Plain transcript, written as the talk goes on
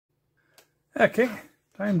Okay,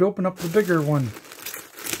 time to open up the bigger one.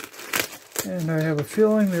 And I have a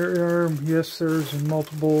feeling there are, yes, there's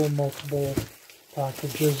multiple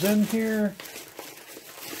packages in here.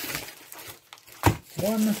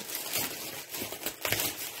 1,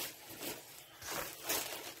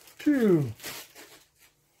 2.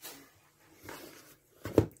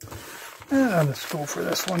 Let's go for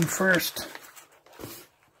this one first.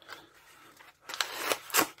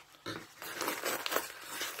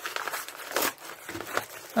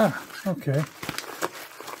 Okay.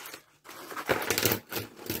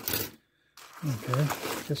 Okay,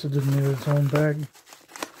 guess it didn't need its own bag.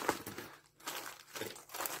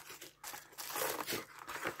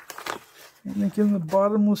 Anything in the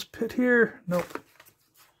bottomless pit here? Nope.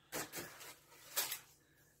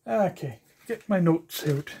 Okay, get my notes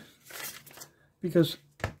out, because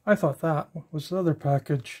I thought that was the other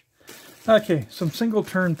package. Okay, some single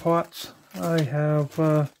turn pots. I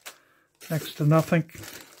have next to nothing.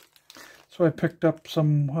 So I picked up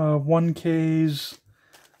some 1Ks,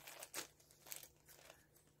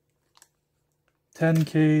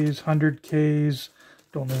 10Ks, 100Ks.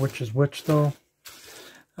 Don't know which is which though.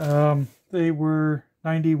 They were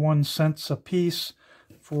 91 cents a piece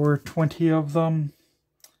for 20 of them.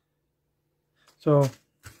 So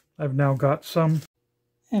I've now got some.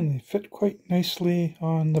 And they fit quite nicely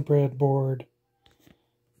on the breadboard.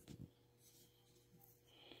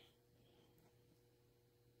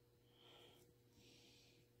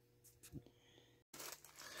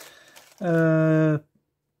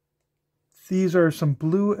 These are some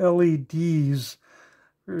blue LEDs.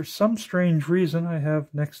 For some strange reason, I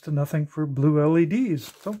have next to nothing for blue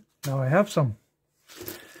LEDs. So now I have some.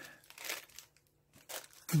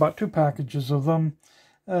 Bought 2 packages of them.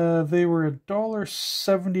 They were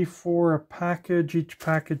 $1.74 a package. Each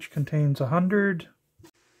package contains 100.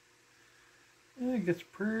 It gets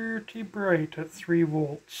pretty bright at 3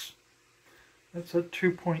 volts. That's at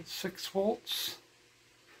 2.6 volts.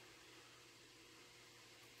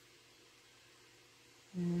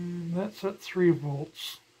 And that's at 3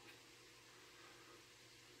 volts.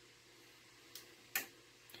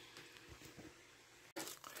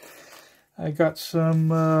 I got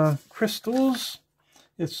some crystals.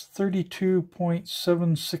 It's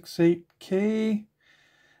 32.768K.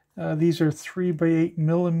 These are 3 by 8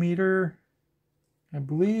 millimeter, I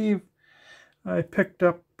believe. I picked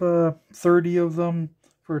up 30 of them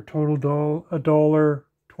for a total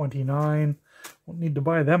 $1.29. Won't need to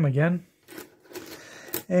buy them again.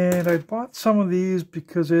 And I bought some of these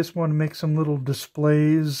because I just want to make some little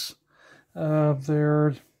displays.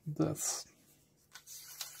 They're the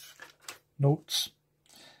notes.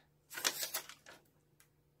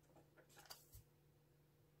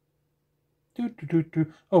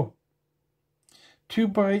 Oh, 2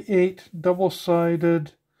 by 8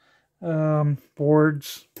 double-sided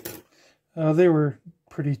boards. They were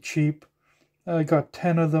pretty cheap. I got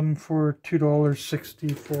 10 of them for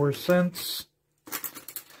 $2.64.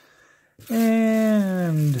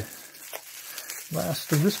 And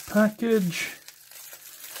last of this package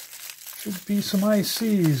should be some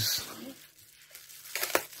ICs.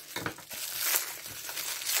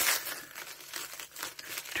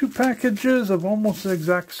 Two packages of almost the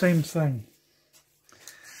exact same thing.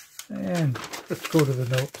 And let's go to the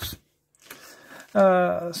notes.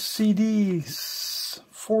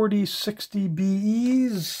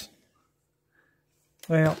 CD4060BEs.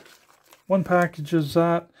 Well, one package is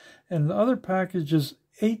that, and the other package is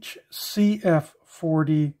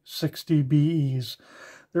HCF4060BEs.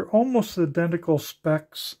 They're almost identical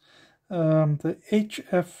specs. The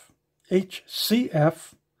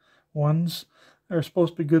HCF ones are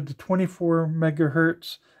supposed to be good to 24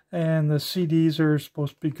 megahertz, and the CDs are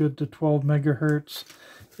supposed to be good to 12 megahertz.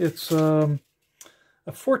 It's a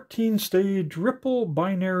 14-stage ripple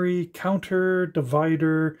binary counter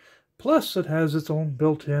divider, plus it has its own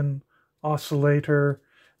built-in oscillator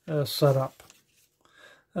setup.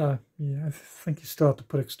 Yeah, I think you still have to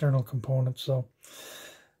put external components, so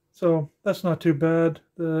that's not too bad.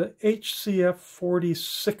 The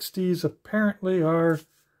HCF4060s apparently are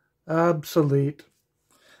obsolete,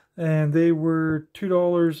 and they were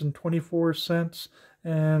 $2.24,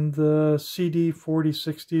 and the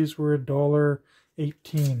CD4060s were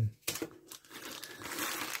 $1.18.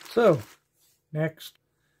 So next,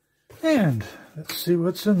 and let's see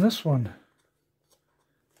what's in this one.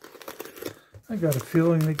 I got a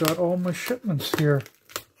feeling they got all my shipments here,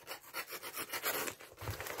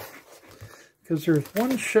 because there's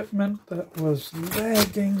one shipment that was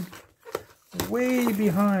lagging way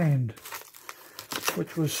behind,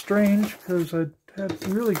 which was strange because I had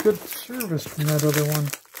really good service from that other one.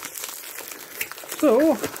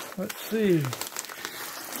 So let's see.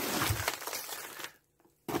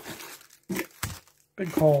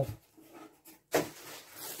 Big haul.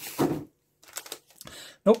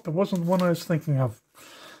 Nope, it wasn't the one I was thinking of.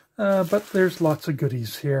 But there's lots of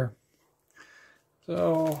goodies here.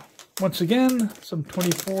 So, once again, some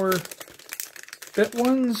 24-bit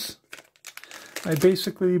ones. I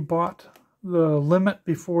basically bought the limit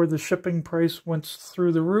before the shipping price went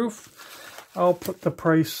through the roof. I'll put the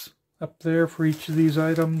price up there for each of these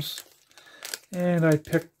items. And I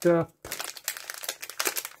picked up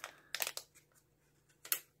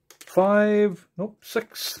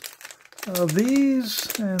 6 of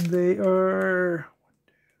these, and they are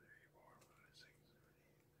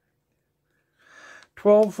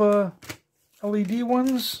 12 LED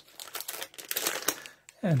ones.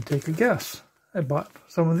 And take a guess. I bought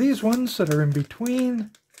some of these ones that are in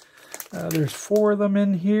between. There's 4 of them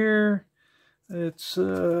in here. It's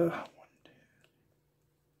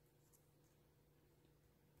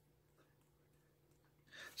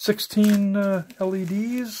 16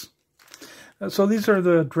 LEDs. So these are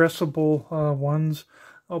the addressable ones.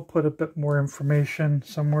 I'll put a bit more information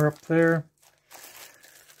somewhere up there.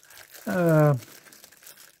 I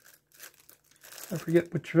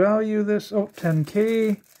forget which value this. Oh,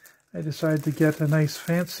 10K. I decided to get a nice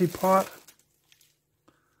fancy pot.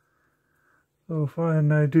 So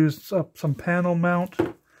when I do up some panel mount,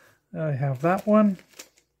 I have that one.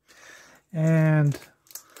 And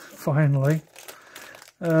finally,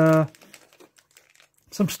 some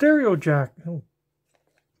stereo jack. Oh.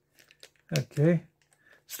 Okay.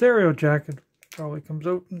 Stereo jack. It probably comes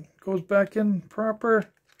out and goes back in proper.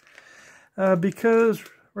 Because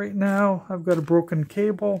right now I've got a broken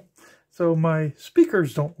cable, so my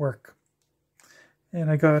speakers don't work. And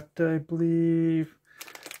I got, I believe,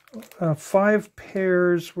 5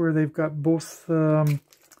 pairs where they've got both the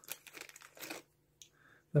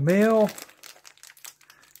male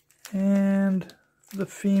and the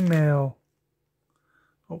female.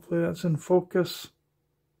 Hopefully that's in focus.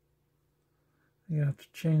 You have to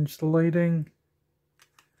change the lighting.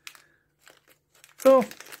 So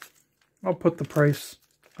I'll put the price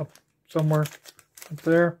up somewhere up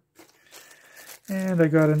there. And I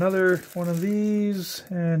got another one of these,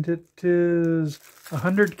 and it is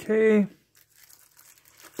 100K.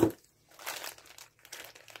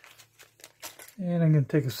 And I'm going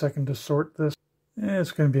to take a second to sort this.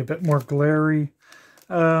 It's going to be a bit more glary.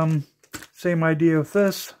 Same idea with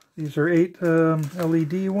this. These are 8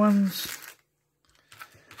 LED ones.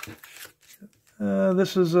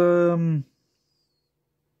 This is oh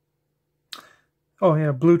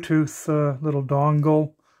yeah, Bluetooth little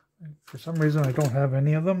dongle. For some reason I don't have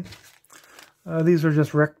any of them. These are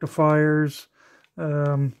just rectifiers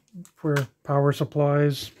for power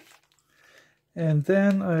supplies. And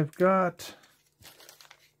then I've got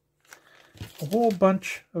a whole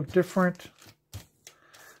bunch of different,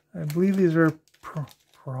 I believe these are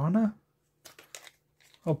Piranha.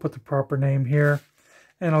 I'll put the proper name here,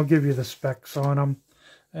 and I'll give you the specs on them.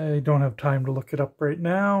 I don't have time to look it up right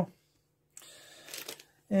now.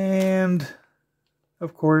 And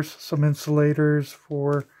of course, some insulators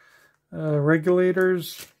for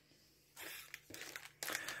regulators.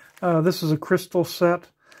 This is a crystal set.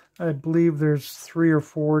 I believe there's 3 or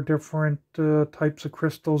 4 different types of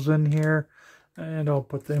crystals in here, and I'll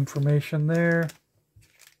put the information there.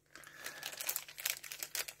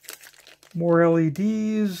 More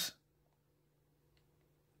LEDs.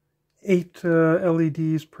 8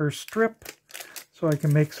 LEDs per strip, so I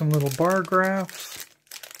can make some little bar graphs.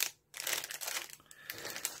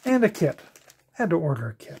 And a kit. Had to order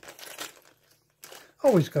a kit.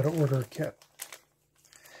 Always got to order a kit.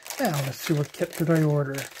 Now, let's see, what kit did I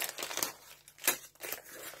order?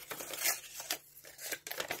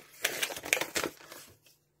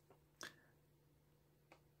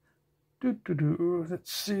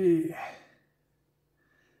 Let's see.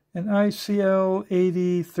 An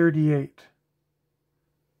ICL8038.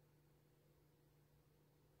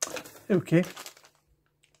 Okay.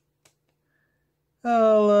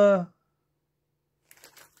 I'll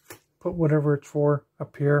put whatever it's for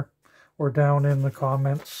up here or down in the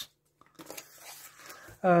comments.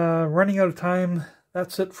 Running out of time.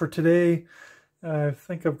 That's it for today. I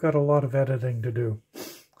think I've got a lot of editing to do.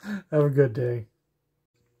 Have a good day.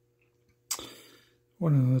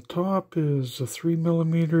 One on the top is a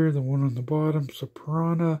 3mm, the one on the bottom is a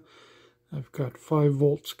Piranha. I've got 5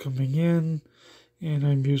 volts coming in, and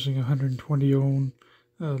I'm using a 120 ohm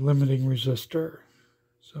limiting resistor.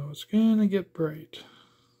 So it's going to get bright.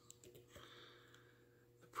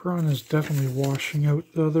 The Piranha is definitely washing out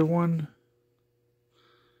the other one.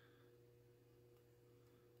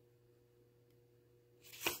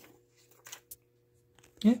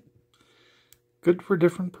 Yeah, good for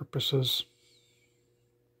different purposes.